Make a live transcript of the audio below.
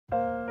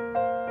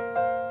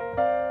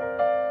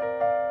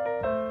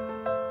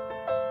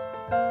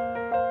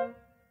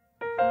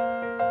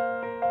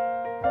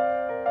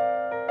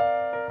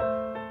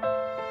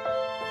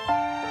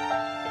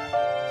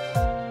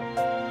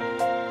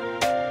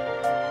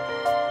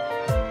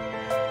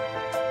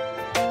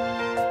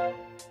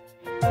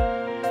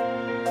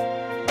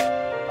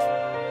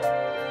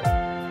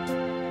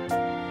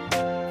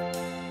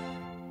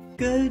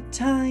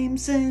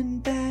times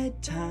and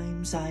bad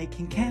times, I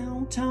can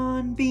count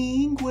on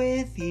being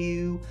with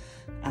you.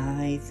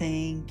 I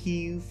thank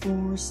you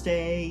for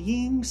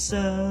staying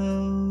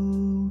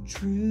so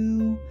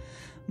true.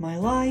 My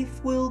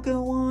life will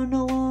go on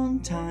a long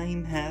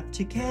time, have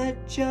to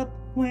catch up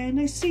when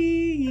I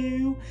see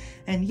you.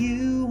 And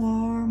you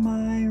are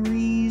my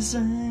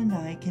reason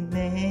I can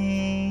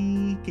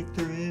make it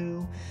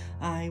through.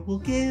 I will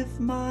give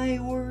my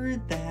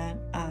word that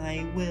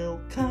I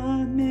will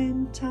come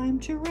in time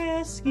to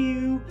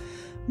rescue.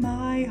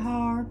 My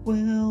heart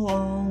will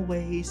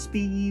always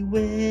be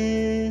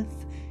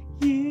with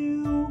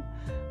you.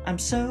 I'm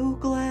so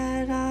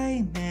glad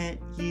I met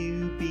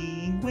you,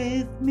 being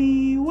with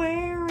me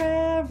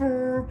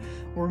wherever.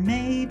 We're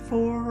made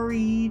for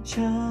each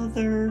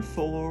other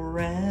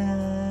forever.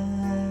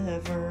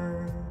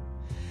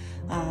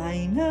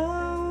 I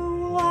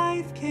know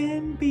life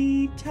can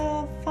be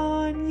tough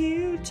on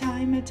you,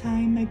 time and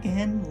time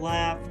again.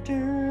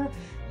 Laughter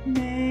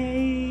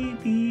may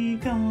be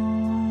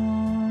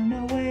gone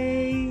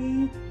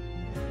away.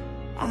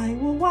 I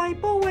will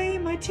wipe away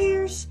my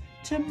tears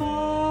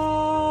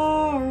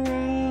tomorrow.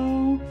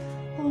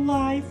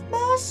 Life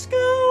must go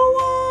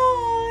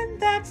on,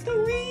 that's the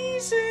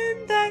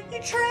reason that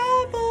you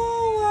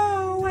travel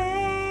away.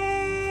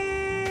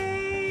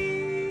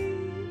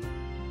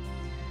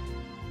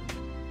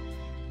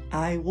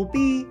 I will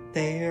be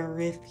there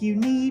if you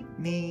need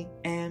me,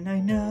 and I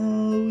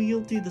know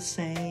you'll do the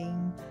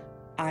same.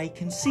 I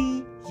can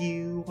see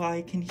you,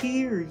 I can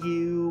hear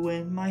you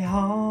in my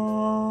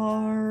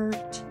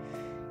heart.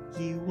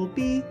 You will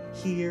be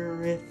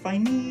here if I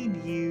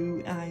need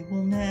you. I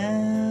will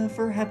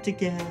never have to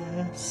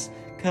guess,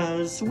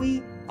 'cause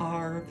we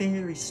are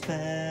very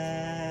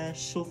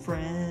special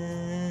friends.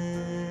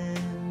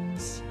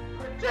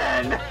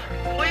 10!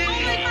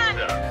 Please!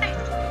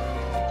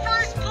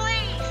 First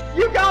place!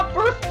 You got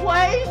first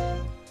place?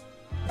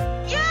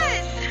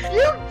 Yes!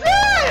 You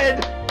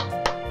did!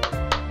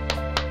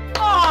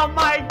 Oh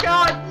my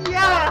god,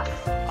 yes!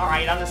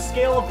 Alright, on a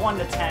scale of 1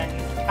 to 10,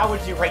 how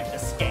would you rate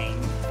this game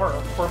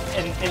for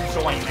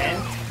enjoyment?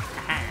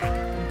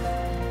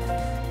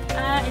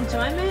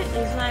 Enjoyment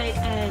is like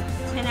a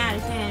 10 out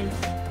of 10.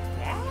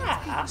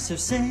 Yeah. So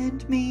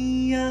send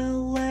me a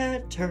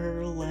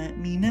letter, let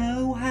me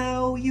know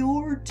how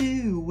you're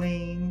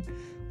doing.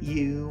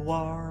 You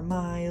are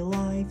my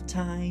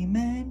lifetime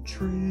and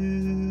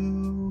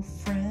true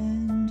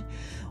friend.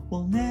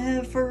 Will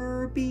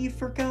never be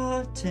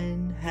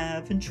forgotten,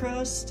 having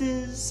trust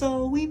is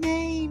all we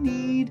may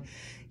need.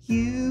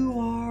 You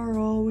are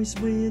always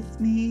with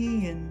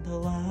me in the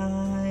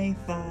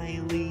life I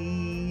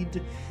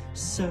lead.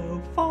 So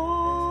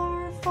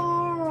far,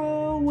 far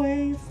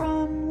away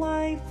from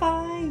life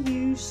I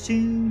used to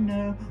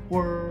know.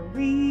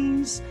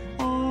 Worries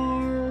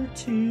are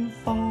too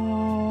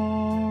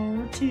far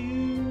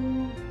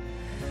to.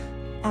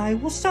 I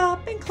will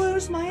stop and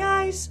close my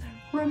eyes,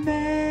 remember.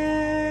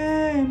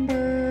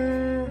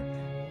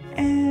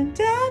 And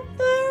at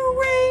the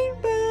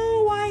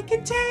rainbow I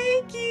can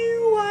take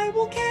you, I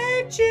will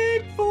catch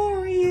it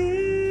for you.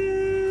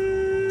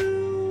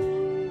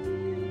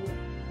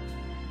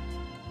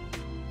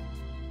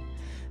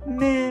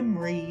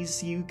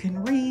 Memories you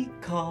can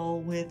recall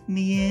with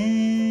me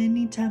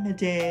any time of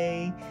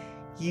day.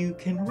 You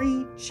can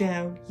reach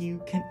out, you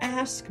can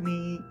ask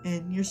me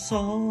in your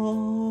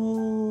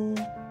soul.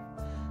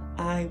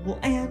 I will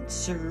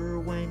answer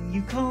when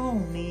you call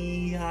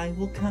me, I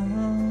will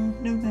come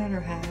no matter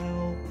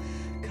how,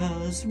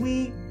 'cause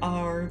we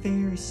are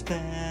very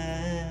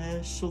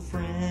special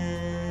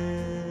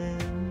friends.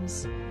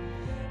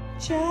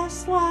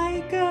 Just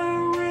like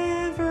a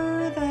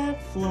river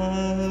that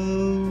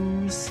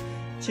flows,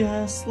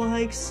 just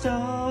like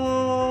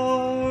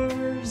stars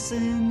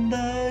in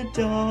the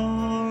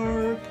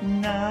dark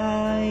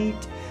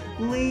night.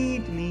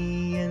 Lead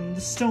me in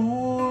the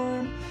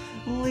storm,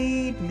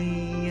 lead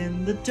me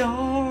in the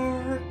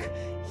dark.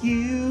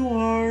 You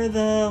are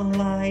the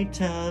light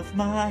of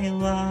my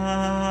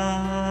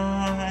life.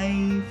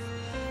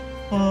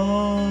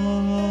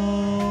 Oh,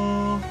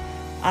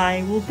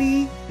 I will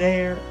be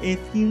there if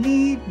you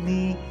need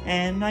me,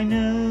 and I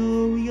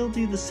know you'll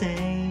do the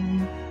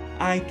same.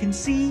 I can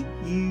see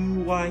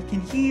you, I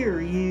can hear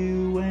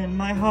you in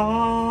my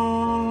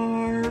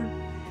heart.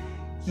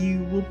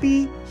 You will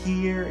be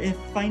here if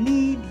I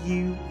need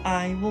you.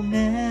 I will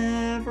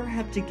never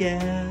have to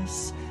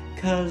guess,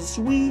 'cause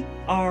we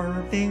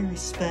are very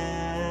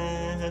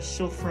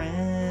special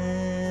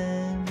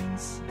friends.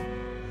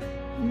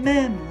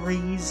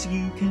 Memories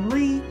you can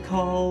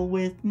recall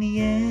with me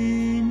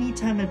any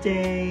time of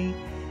day.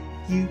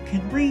 You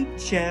can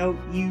reach out,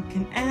 you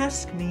can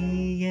ask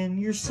me in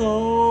your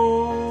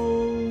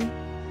soul.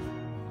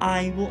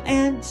 I will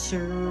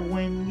answer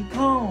when you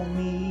call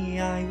me,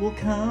 I will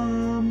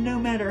come no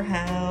matter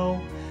how,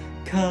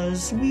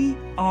 'cause we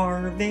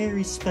are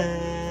very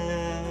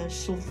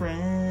special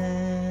friends.